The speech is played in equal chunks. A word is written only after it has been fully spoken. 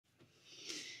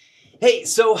Hey,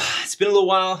 so it's been a little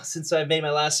while since I made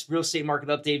my last real estate market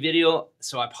update video,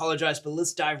 so I apologize, but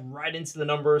let's dive right into the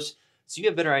numbers so you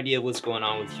have a better idea of what's going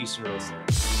on with Houston real estate.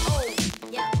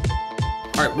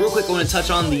 All right, real quick, I want to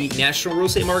touch on the national real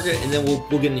estate market, and then we'll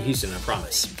get into Houston, I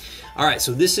promise. All right,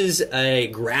 so this is a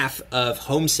graph of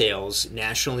home sales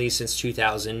nationally since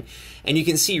 2000, and you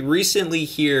can see recently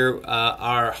here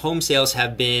our home sales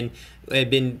have been a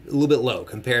little bit low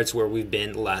compared to where we've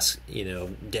been the last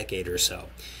decade or so.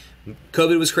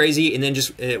 COVID was crazy, and then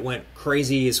it went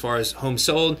crazy as far as homes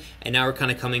sold, and now we're kind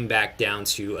of coming back down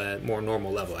to a more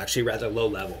normal level, actually rather low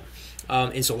level.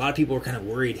 And so a lot of people are kind of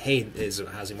worried, hey, is the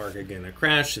housing market going to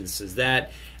crash? This is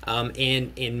that.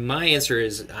 And my answer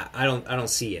is I don't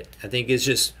see it. I think it's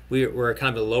just we're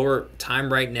kind of a lower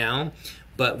time right now,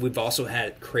 but we've also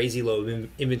had crazy low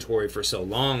inventory for so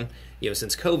long,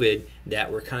 since COVID,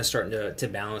 that we're kind of starting to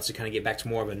balance to kind of get back to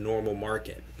more of a normal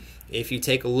market. If you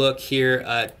take a look here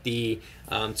at the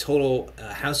total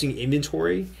housing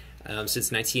inventory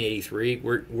since 1983,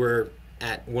 we're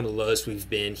at one of the lowest we've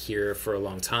been here for a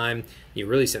long time,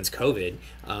 really since COVID.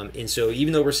 And so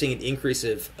even though we're seeing an increase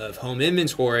of home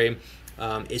inventory,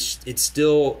 it's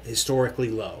still historically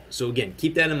low. So again,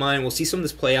 keep that in mind. We'll see some of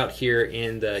this play out here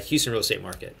in the Houston real estate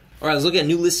market. All right, let's look at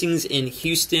new listings in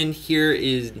Houston. Here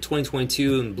is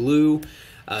 2022 in blue.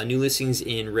 New listings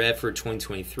in red for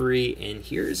 2023, and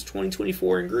here's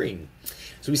 2024 in green.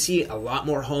 So we see a lot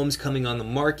more homes coming on the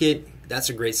market. That's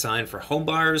a great sign for home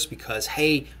buyers because,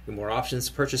 hey, we have more options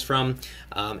to purchase from.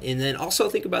 And then also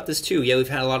think about this too. Yeah, we've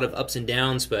had a lot of ups and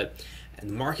downs, but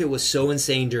the market was so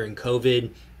insane during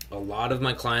COVID. A lot of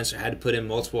my clients had to put in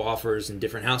multiple offers in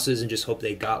different houses and just hope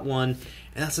they got one.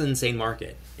 And that's an insane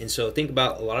market. And so think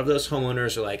about a lot of those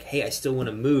homeowners are like, hey, I still want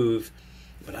to move,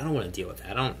 but I don't want to deal with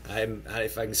that.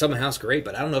 If I can sell my house, great,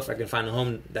 but I don't know if I can find a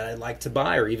home that I'd like to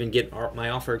buy or even get my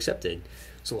offer accepted.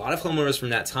 So a lot of homeowners from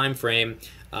that time frame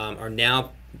are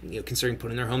now considering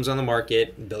putting their homes on the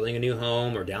market, building a new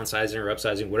home or downsizing or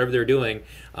upsizing, whatever they're doing.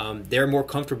 They're more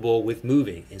comfortable with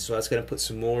moving, and so that's going to put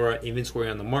some more inventory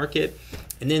on the market.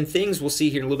 And then things we'll see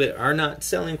here in a little bit are not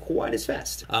selling quite as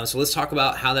fast. So let's talk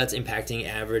about how that's impacting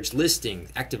average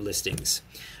active listings.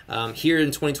 Here in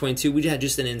 2022, we had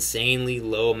just an insanely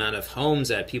low amount of homes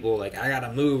that people were like, I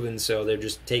gotta move, and so they're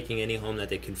just taking any home that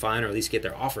they can find or at least get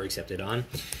their offer accepted on.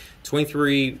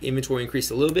 23 inventory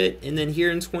increased a little bit, and then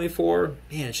here in 24,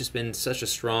 man, it's just been such a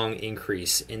strong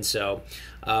increase. And so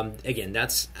again,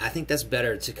 I think that's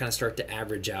better to kind of start to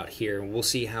average out here, and we'll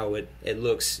see how it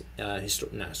looks not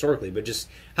historically, but just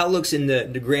how it looks in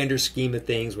the grander scheme of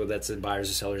things, whether that's the buyers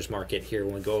or sellers market here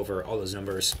when we go over all those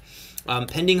numbers.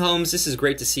 Pending homes, this is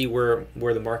great to see where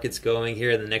the market's going here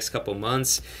in the next couple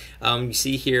months. You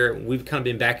see here, we've kind of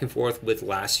been back and forth with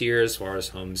last year as far as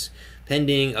homes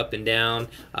pending, up and down.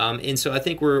 And so I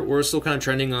think we're still kind of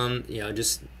trending on,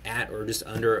 just at or just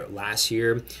under last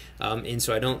year. And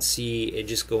so I don't see it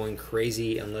just going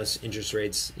crazy unless interest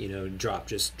rates, drop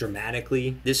just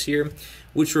dramatically this year,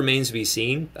 which remains to be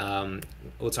seen.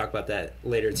 We'll talk about that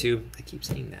later too. I keep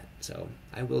saying that, so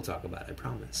I will talk about it, I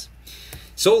promise.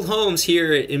 Sold homes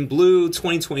here in blue,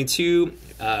 2022,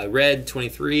 red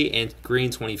 23, and green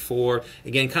 24.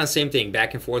 Again, kind of same thing,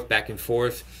 back and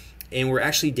forth. And we're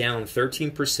actually down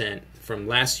 13% from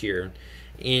last year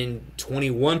and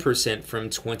 21% from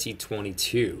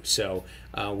 2022. So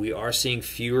we are seeing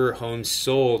fewer homes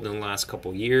sold in the last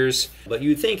couple years. But you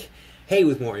would think, hey,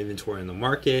 with more inventory in the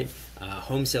market,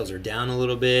 home sales are down a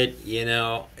little bit,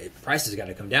 prices got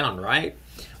to come down, right?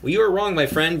 Well, you are wrong, my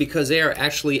friend, because they are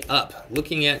actually up.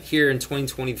 Looking at here in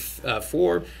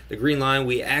 2024, the green line,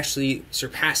 we actually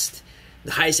surpassed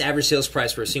the highest average sales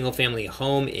price for a single-family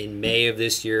home in May of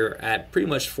this year at pretty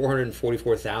much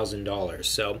 $444,000.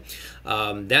 So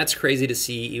that's crazy to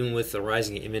see, even with the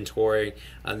rising inventory.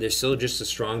 There's still just a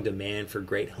strong demand for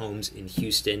great homes in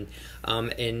Houston.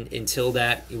 And until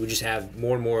that, we just have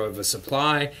more and more of a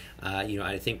supply.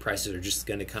 I think prices are just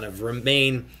going to kind of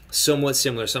remain somewhat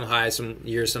similar, some high, some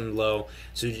years, some low.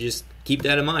 So just keep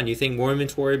that in mind. You think more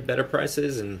inventory, better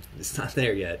prices, and it's not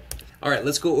there yet. All right,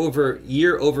 let's go over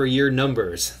year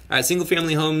numbers. All right, single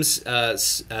family homes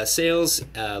sales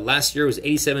last year was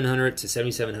 8,700 to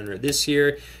 7,700 this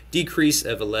year, decrease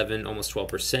of 11, almost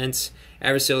 12%.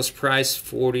 Average sales price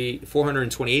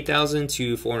 428,000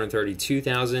 to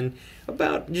 432,000,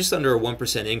 about just under a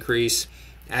 1% increase.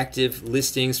 Active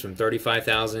listings from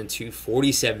 35,000 to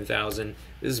 47,000.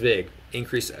 This is big,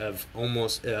 increase of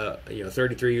almost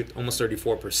 33, almost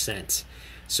 34%.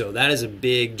 So that is a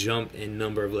big jump in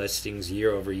number of listings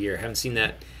year over year. Haven't seen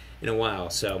that in a while.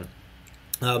 So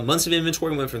months of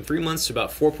inventory went from 3 months to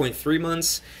about 4.3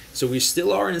 months. So we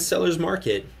still are in a seller's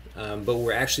market. but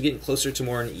we're actually getting closer to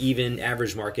more an even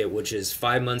average market, which is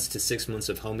 5 months to 6 months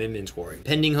of home inventory.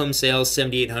 Pending home sales,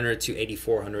 7,800 to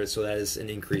 8,400, so that is an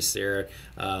increase there,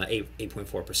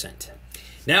 8.4%.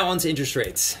 Now on to interest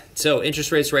rates. So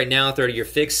interest rates right now, 30-year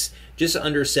fix, just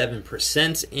under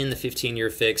 7%. In the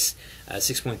 15-year fix,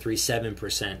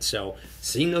 6.37%. So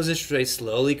seeing those interest rates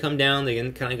slowly come down,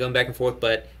 they're kind of going back and forth,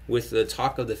 but with the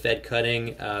talk of the Fed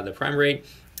cutting the prime rate,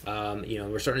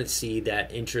 we're starting to see that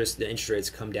the interest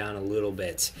rates come down a little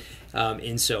bit.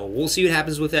 And so we'll see what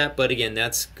happens with that. But again,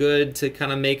 that's good to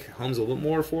kind of make homes a little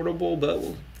more affordable, but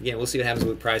we'll see what happens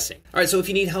with pricing. All right, so if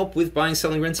you need help with buying,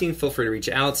 selling, renting, feel free to reach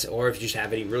out. Or if you just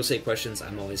have any real estate questions,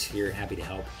 I'm always here, happy to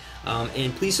help.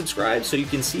 And please subscribe so you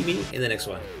can see me in the next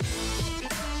one.